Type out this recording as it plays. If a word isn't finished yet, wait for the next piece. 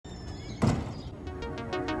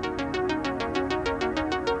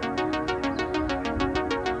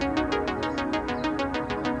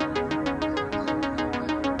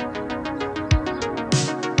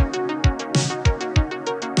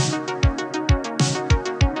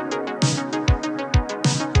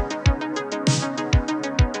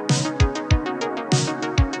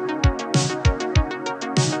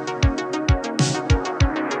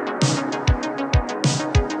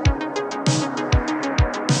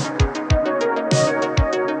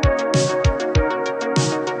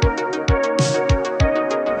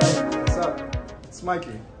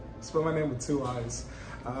Mikey. Spell my name with 2 I's.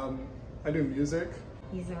 I do music.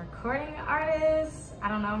 He's a recording artist. I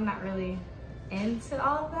don't know, I'm not really into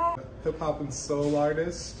all of that. Hip hop and soul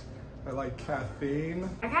artist. I like caffeine.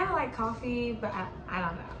 I kind of like coffee, but I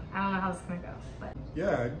don't know. I don't know how it's gonna go. But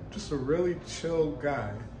yeah, just a really chill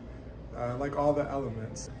guy. I like all the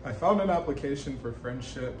elements. I found an application for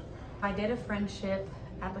friendship. I did a friendship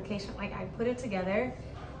application, like I put it together,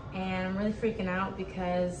 and I'm really freaking out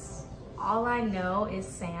because all I know is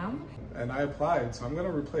Sam. And I applied, so I'm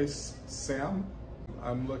gonna replace Sam.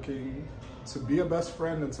 I'm looking to be a best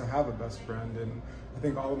friend and to have a best friend, and I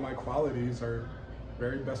think all of my qualities are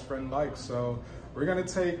very best friend-like. So we're gonna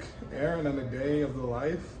take Erin on a day of the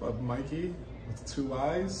life of Mikey with 2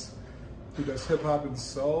 I's, who does hip hop and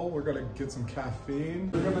soul. We're gonna get some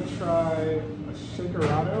caffeine. We're gonna try a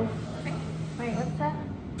shakerado. Wait, what's that?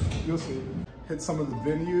 You'll see. Hit some of the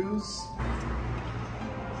venues.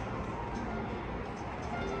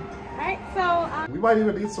 All right, so we might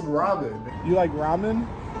even eat some ramen. You like ramen?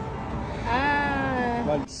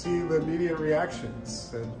 Like see the immediate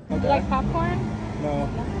reactions. And, okay. You like popcorn? No.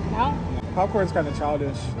 No? Popcorn's kind of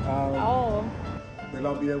childish. Then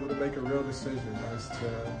I'll be able to make a real decision as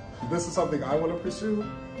to if this is something I want to pursue,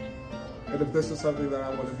 and if this is something that I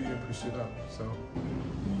want to be in pursuit of. So.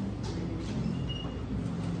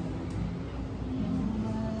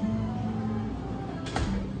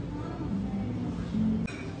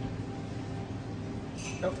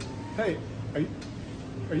 Oh, hey,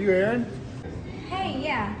 are you Erin? Hey,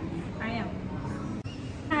 yeah, I am.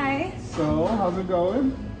 Hi. So, how's it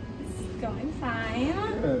going? It's going fine.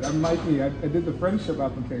 Good. I'm Mikey. I did the friendship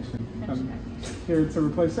application. I'm here to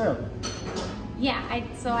replace Sam. Yeah,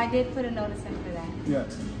 so I did put a notice in for that. Yeah,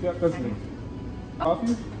 yeah, that's me.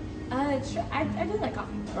 Coffee? Sure. I do like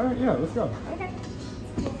coffee. All right, yeah, let's go. Okay.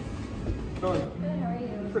 Go Good, how are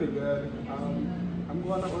you? Pretty good. I'm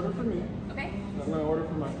going to order for me. Okay. I'm going to order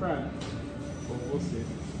for my friend. Well, we'll see.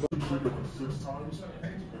 We drink it 6 times.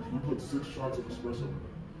 We put 6 shots of espresso.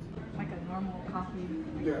 Like a normal coffee.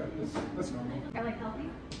 Yeah, that's normal. I like healthy.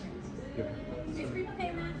 Yeah. Is cream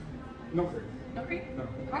okay, man? No cream. No cream? No.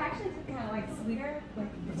 Or actually, it's kind of like sweeter. Like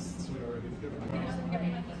It's sweet already.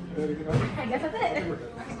 yeah. Anything else? I guess that's it. We're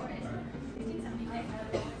good.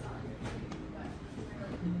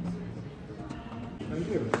 Thank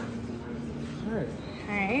you. All right.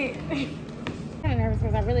 Alright. I'm kind of nervous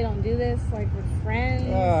because I really don't do this like with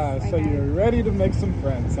friends. So you're ready to make some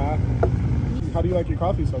friends, huh? How do you like your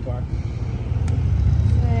coffee so far?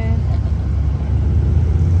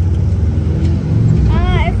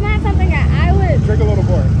 It's not something that I would Drink a little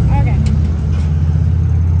more. Okay.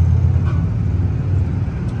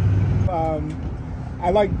 I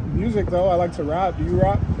like music though. I like to rap. Do you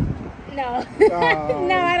rap? No. No,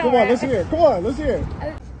 I don't. Come on, let's hear it. Come on, let's hear it.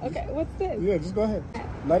 Okay, what's this? Yeah, just go ahead.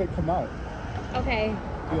 Let it come out. Okay.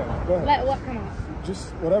 Yeah, go ahead. Let what come out?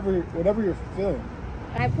 Just whatever you're feeling.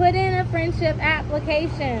 I put in a friendship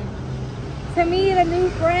application to meet a new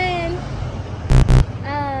friend.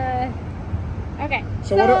 Okay.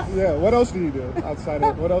 So what else do you do outside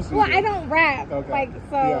of what else do you do? I don't rap. Okay. Like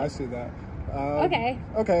so. Yeah, I see that. Okay.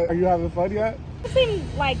 Okay. Are you having fun yet? You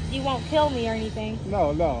seem like you won't kill me or anything. No,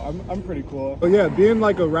 I'm pretty cool. But yeah, being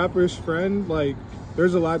like a rapper's friend, like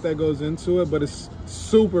there's a lot that goes into it, but it's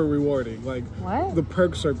super rewarding. Like what? The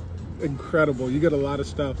perks are incredible. You get a lot of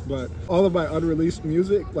stuff, but all of my unreleased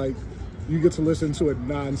music, like you get to listen to it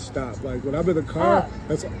non-stop. Like when I'm in the car,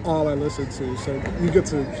 that's all I listen to. So you get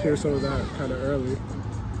to hear some of that kind of early.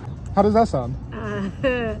 How does that sound?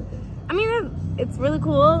 I mean, it's really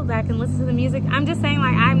cool that I can listen to the music. I'm just saying,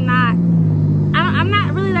 like, I'm not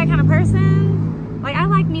really that kind of person. Like, I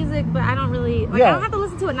like music, but I don't really, like, I don't have to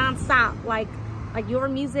listen to it non-stop. Like your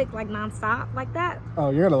music, like, non-stop, like that. Oh,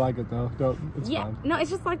 you're gonna like it, though. It's fine. No, it's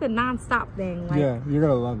just, like, the non-stop thing. Like, yeah, you're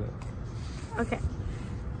gonna love it. Okay.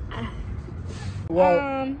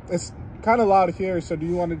 Well, it's kind of loud here, so do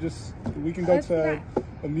you want to we can go to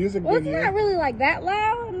a music venue? It's not really, like, that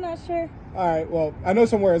loud. I'm not sure. All right, well, I know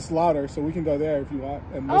somewhere it's louder, so we can go there if you want.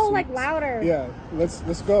 And like louder. Yeah, let's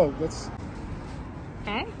go.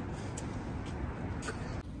 Okay.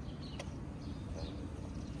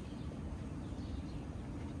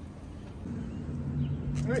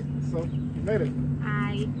 All right, so you made it.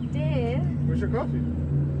 I did. Where's your coffee?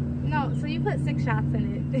 No, so you put 6 shots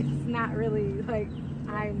in it. It's not really, like,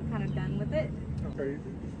 I'm kind of done with it. Okay,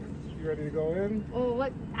 you ready to go in? Well,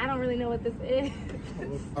 I don't really know what this is.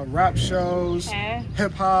 Rap shows,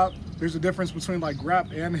 hip hop, there's a difference between like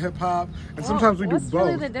rap and hip hop, and sometimes we do both. What's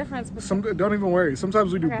really the difference between... Don't even worry.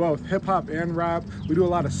 Sometimes we do both, hip hop and rap. We do a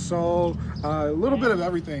lot of soul, a little bit of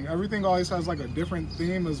everything. Everything always has like a different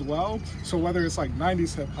theme as well. So whether it's like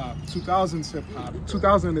 90s hip hop, 2000s hip hop,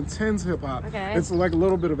 2010s hip hop, it's like a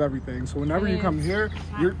little bit of everything. So whenever you come here,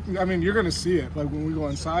 you're gonna see it like when we go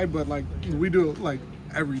inside, but like we do like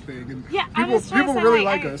everything, and people really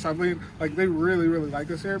like us. I mean, like they really like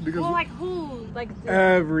us here because like who, like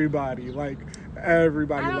everybody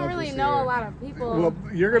I don't loves really us know here. a lot of people. Well,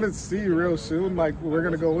 you're gonna see real soon. Like we're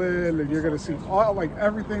gonna go in, and you're gonna see all like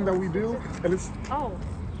everything that we do, and it's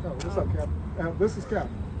what's up, Cam? This is Cam.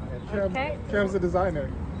 Cam's the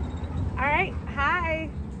designer. All right, hi.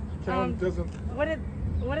 Cam doesn't.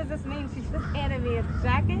 What does this mean? She just handed me a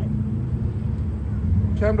jacket.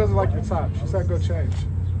 Cam doesn't like your top. She said go change.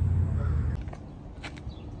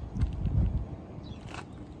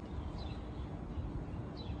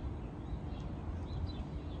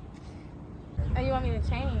 Oh, you want me to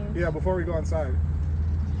change? Yeah, before we go inside.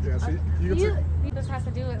 Yeah, so you just have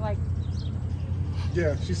to do it like...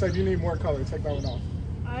 Yeah, she said you need more color. Take that one off.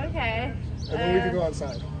 Okay. And then we can go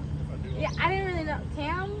inside. Yeah, I didn't really know.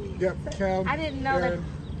 Cam? Yep, Cam. I didn't know Erin,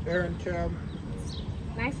 Erin, Cam.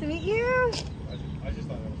 Nice to meet you. I just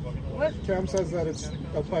thought that was fucking What? Cam says that it's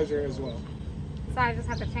a pleasure as well. So I just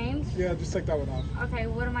have to change? Yeah, just take that one off. Okay,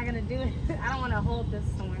 what am I going to do? I don't want to hold this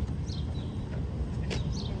somewhere.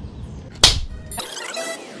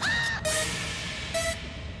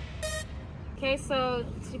 Okay, so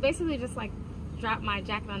she basically just like dropped my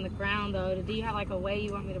jacket on the ground though. Do you have like a way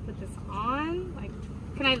you want me to put this on? Like,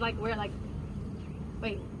 can I like wear it like,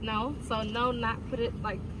 wait, no? So no, not put it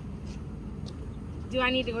like, do I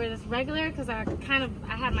need to wear this regular? Because I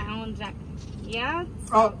had my own jacket. Yeah?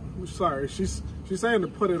 So, oh, sorry. She's saying to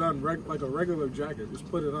put it on like a regular jacket. Just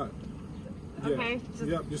put it on. Yeah. Okay.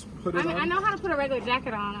 Just put it on. I know how to put a regular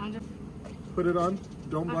jacket on. I'm just... Put it on.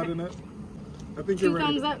 Don't button it. I think 2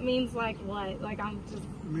 thumbs up means like what? Like I'm just...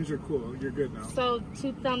 It means you're cool. You're good now. So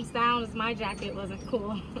 2 thumbs down is my jacket wasn't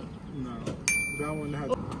cool. No. That one had...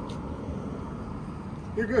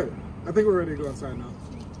 You're good. I think we're ready to go outside now.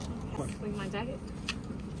 Leave my jacket.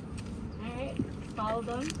 Alright. Follow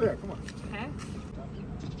them. Yeah, come on. Okay.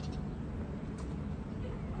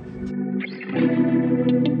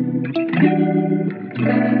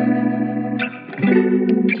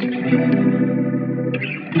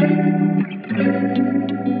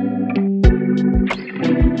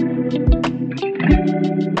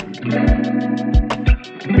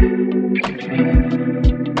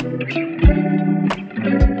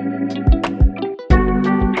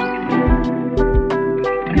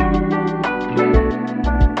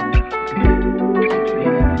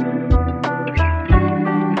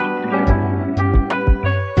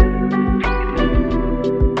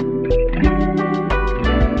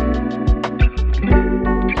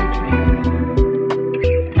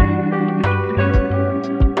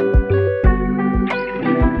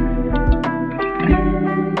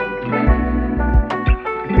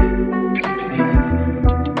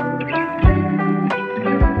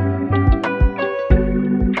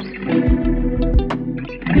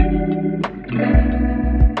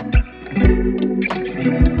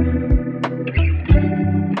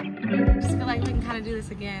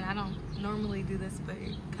 Again, I don't normally do this, but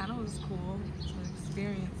it kind of was cool to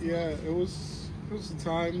experience. Yeah, it was a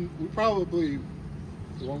time. We probably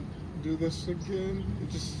won't do this again. It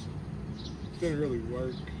just didn't really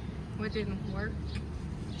work. What didn't work?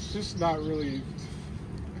 It's just not really.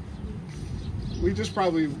 We just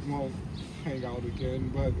probably won't hang out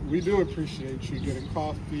again, but we do appreciate you getting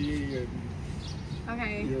coffee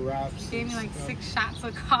and your raps. Gave me like 6 shots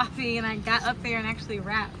of coffee, and I got up there and actually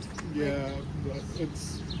rapped. Yeah, but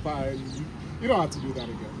it's fine. You don't have to do that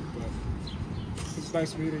again, but it's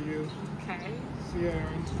nice meeting you. Okay. See you,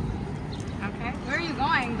 Erin. Okay. Where are you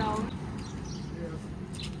going, though? Yeah.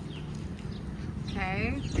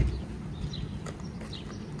 Okay.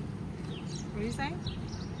 What are you saying?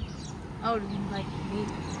 Oh, like me.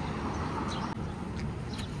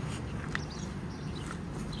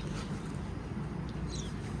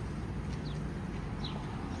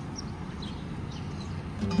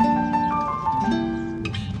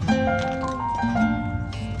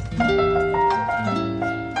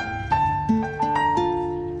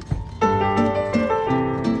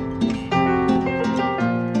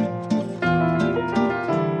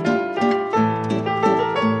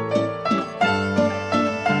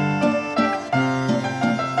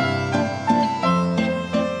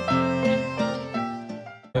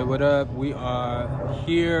 What up? We are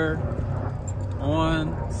here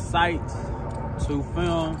on site to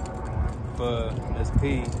film for SP.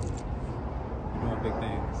 big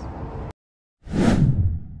things.